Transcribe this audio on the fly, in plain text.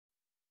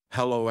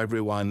Hello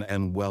everyone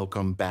and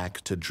welcome back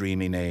to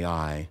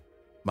DreamingAI.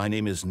 My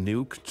name is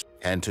Nuke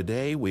and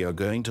today we are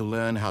going to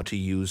learn how to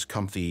use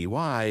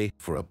ComfyUI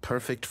for a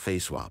perfect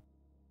face swap.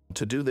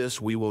 To do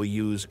this we will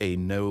use a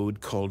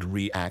node called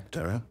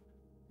ReActor,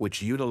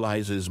 which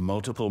utilizes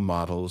multiple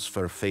models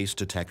for face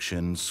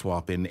detection,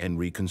 swapping, and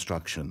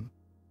reconstruction.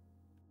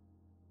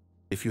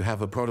 If you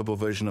have a portable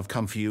version of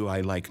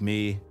ComfyUI like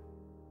me,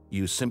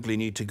 you simply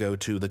need to go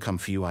to the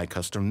ComfyUI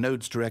custom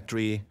nodes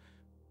directory,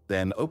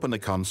 then open the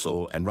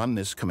console and run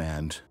this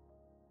command.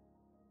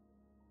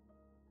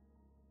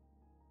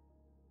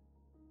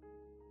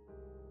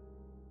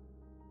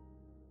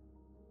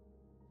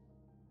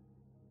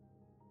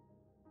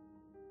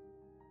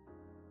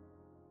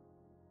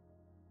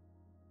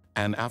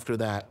 And after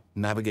that,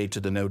 navigate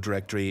to the node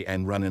directory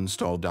and run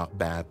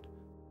install.bat.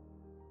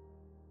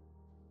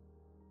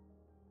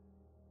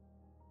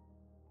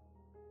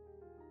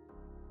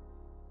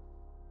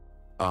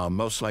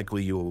 Most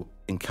likely you'll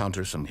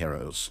encounter some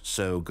errors,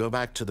 so go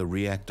back to the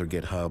ReActor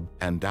GitHub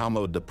and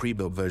download the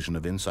pre-built version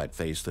of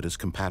InsightFace that is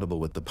compatible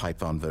with the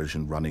Python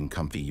version running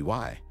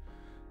ComfyUI.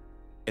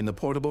 In the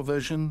portable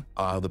version,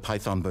 the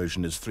Python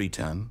version is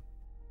 3.10.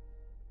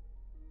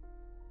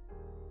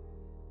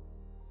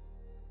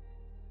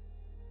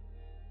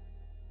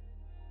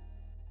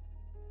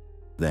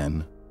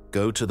 Then,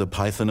 go to the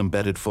Python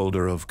embedded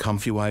folder of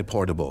ComfyUI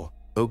Portable,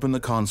 open the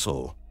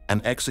console,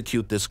 and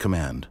execute this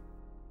command.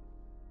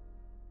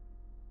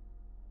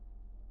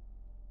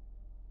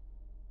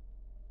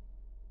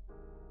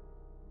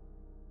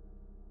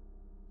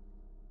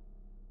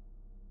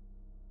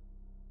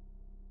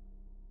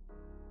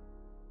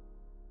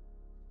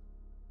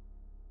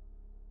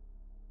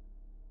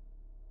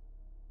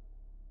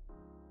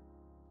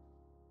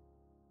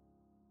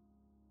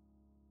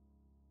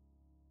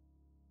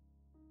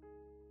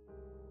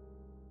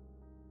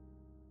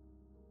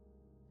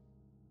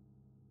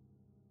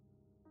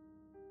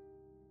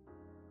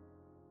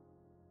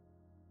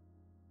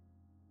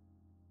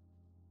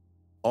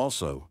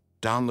 Also,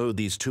 download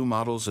these two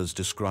models as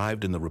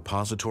described in the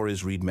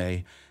repository's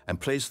README and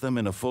place them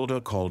in a folder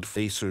called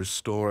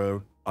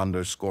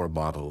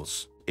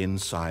facer_store_models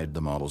inside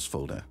the models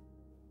folder.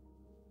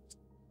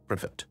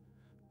 Perfect.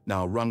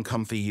 Now run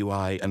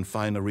ComfyUI and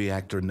find a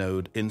ReActor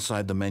node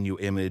inside the menu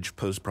image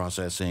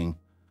post-processing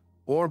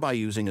or by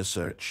using a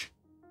search.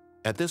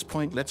 At this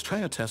point, let's try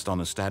a test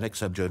on a static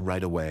subject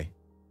right away.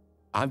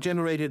 I've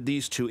generated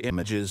these two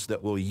images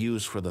that we'll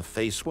use for the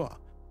face swap.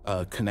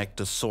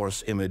 Connect a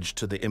source image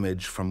to the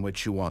image from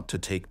which you want to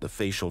take the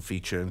facial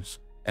features,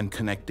 and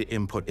connect the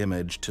input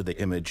image to the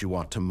image you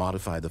want to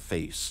modify the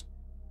face.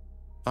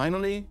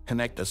 Finally,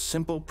 connect a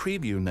simple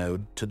preview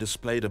node to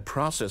display the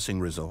processing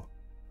result,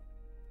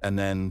 and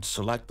then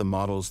select the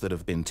models that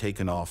have been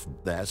taken off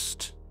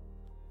best,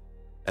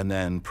 and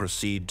then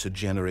proceed to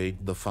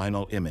generate the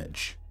final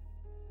image.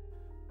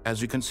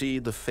 As you can see,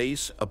 the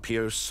face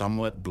appears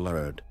somewhat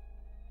blurred.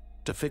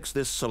 To fix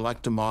this,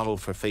 select a model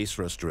for face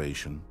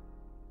restoration.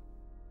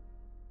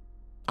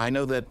 I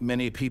know that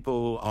many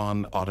people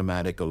on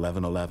Automatic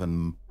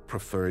 1111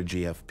 prefer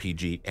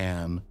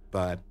GFPGN,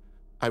 but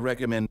I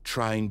recommend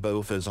trying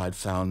both as I've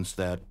found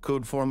that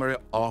CodeFormer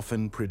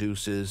often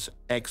produces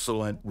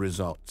excellent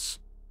results.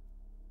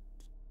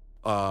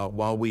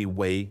 While we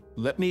wait,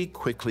 let me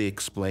quickly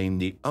explain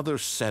the other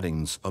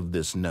settings of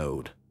this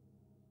node.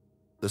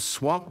 The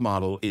swap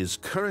model is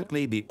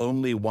currently the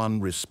only one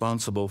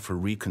responsible for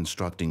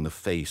reconstructing the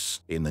face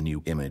in the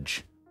new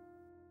image.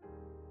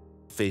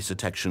 Face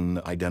detection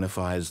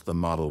identifies the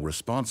model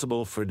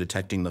responsible for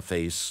detecting the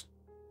face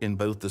in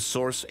both the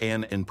source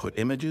and input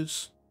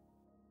images.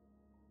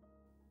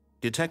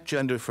 Detect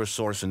gender for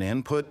source and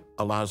input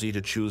allows you to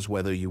choose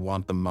whether you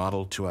want the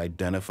model to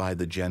identify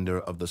the gender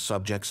of the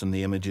subjects in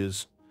the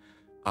images.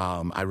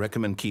 I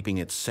recommend keeping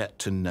it set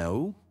to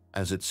no,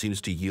 as it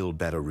seems to yield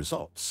better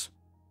results.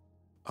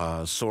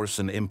 Source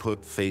and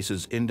input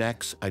faces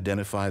index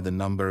identify the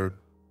number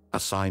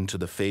assigned to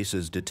the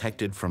faces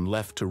detected from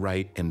left to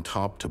right and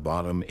top to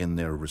bottom in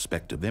their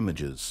respective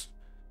images.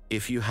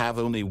 If you have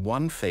only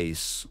one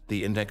face,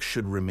 the index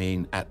should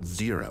remain at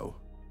 0.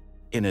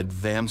 In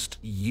advanced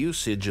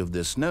usage of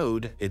this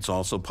node, it's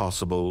also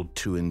possible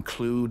to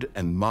include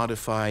and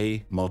modify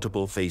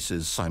multiple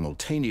faces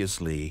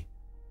simultaneously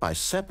by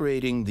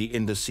separating the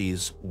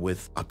indices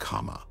with a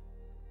comma.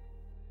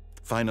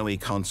 Finally,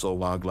 console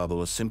log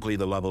level is simply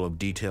the level of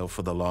detail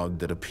for the log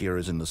that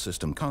appears in the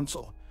system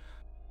console.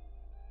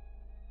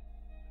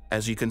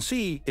 As you can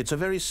see, it's a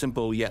very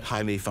simple yet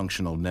highly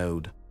functional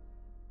node.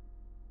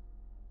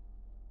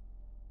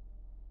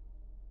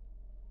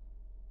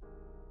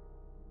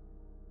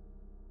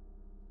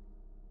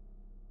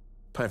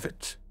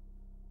 Perfect.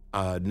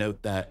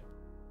 Note that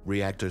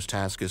ReActor's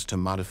task is to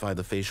modify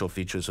the facial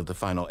features of the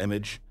final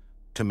image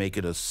to make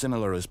it as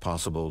similar as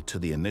possible to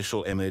the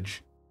initial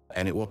image,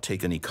 and it won't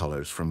take any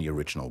colors from the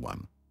original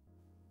one.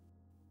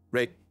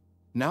 Right,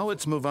 now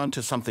let's move on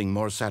to something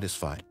more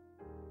satisfying.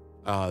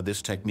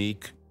 This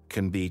technique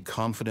can be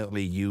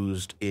confidently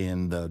used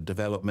in the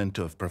development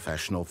of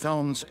professional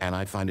films, and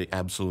I find it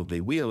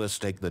absolutely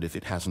realistic that if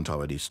it hasn't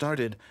already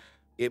started,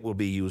 it will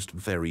be used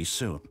very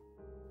soon.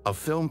 A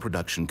film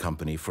production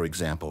company, for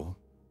example,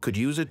 could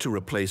use it to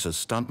replace a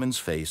stuntman's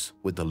face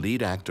with the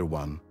lead actor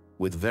one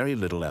with very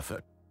little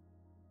effort.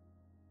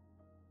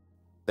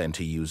 Then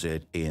to use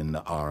it in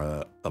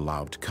our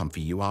allowed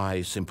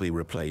ComfyUI, simply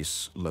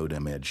replace load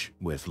image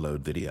with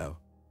load video.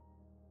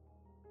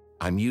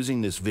 I'm using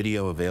this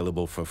video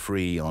available for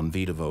free on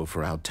Vidavo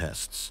for out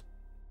tests.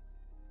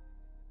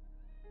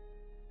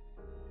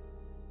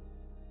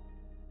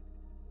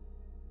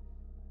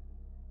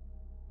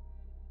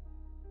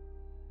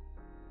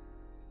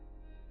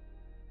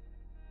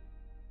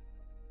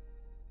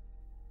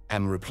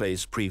 And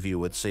replace preview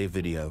with save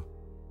video.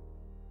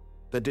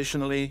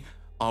 Additionally,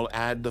 I'll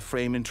add the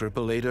frame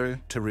interpolator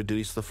to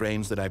reduce the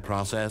frames that I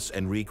process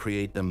and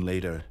recreate them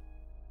later.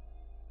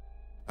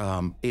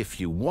 If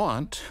you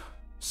want,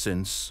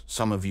 since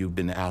some of you've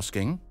been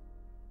asking,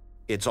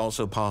 it's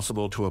also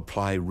possible to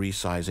apply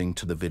resizing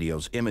to the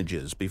video's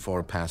images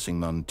before passing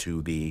them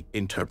to the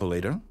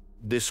interpolator.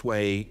 This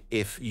way,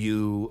 if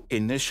you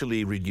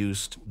initially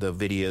reduced the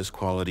video's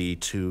quality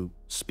to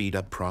speed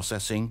up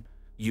processing,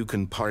 you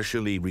can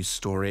partially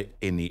restore it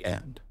in the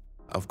end.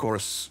 Of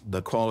course,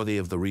 the quality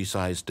of the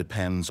resize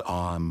depends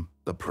on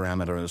the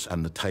parameters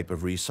and the type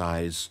of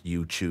resize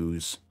you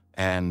choose,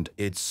 and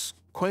it's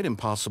quite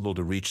impossible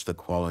to reach the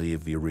quality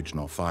of the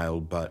original file,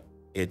 but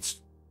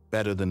it's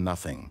better than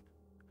nothing.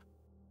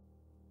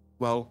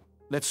 Well,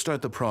 let's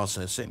start the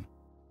processing.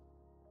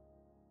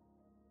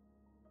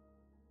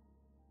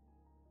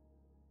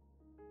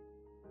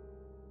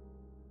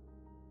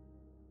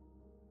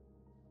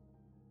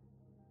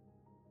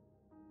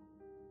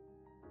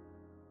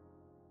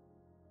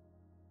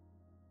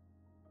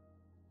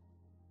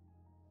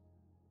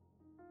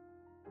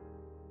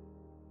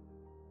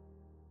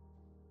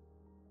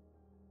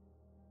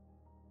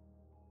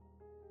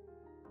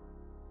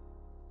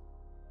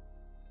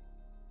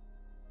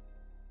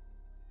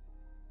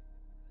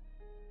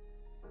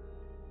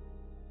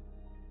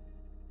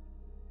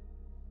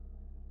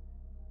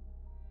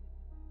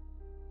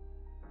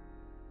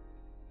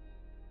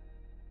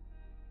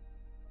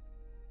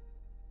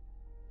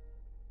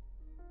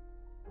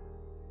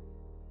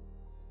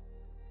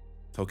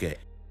 Okay,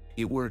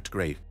 it worked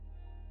great.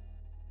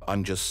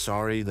 I'm just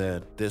sorry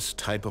that this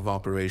type of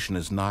operation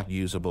is not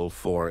usable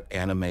for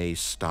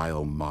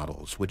anime-style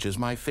models, which is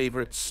my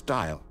favorite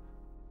style.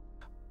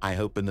 I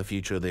hope in the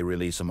future they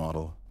release a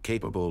model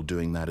capable of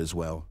doing that as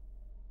well.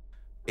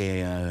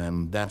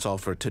 And that's all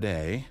for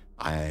today.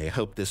 I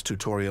hope this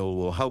tutorial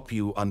will help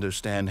you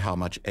understand how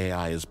much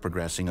AI is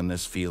progressing in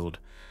this field.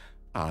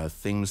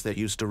 Things that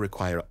used to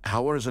require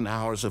hours and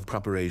hours of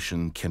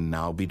preparation can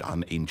now be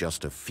done in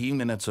just a few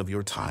minutes of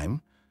your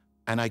time,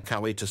 and I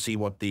can't wait to see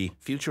what the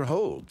future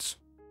holds.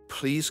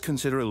 Please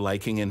consider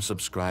liking and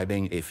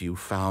subscribing if you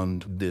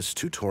found this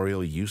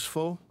tutorial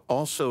useful.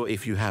 Also,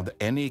 if you have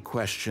any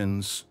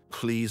questions,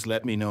 please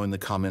let me know in the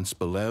comments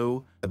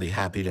below. I'd be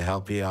happy to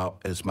help you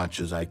out as much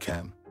as I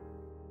can.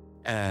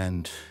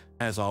 And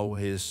as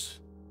always,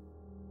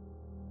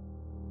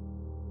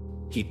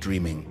 keep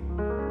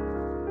dreaming.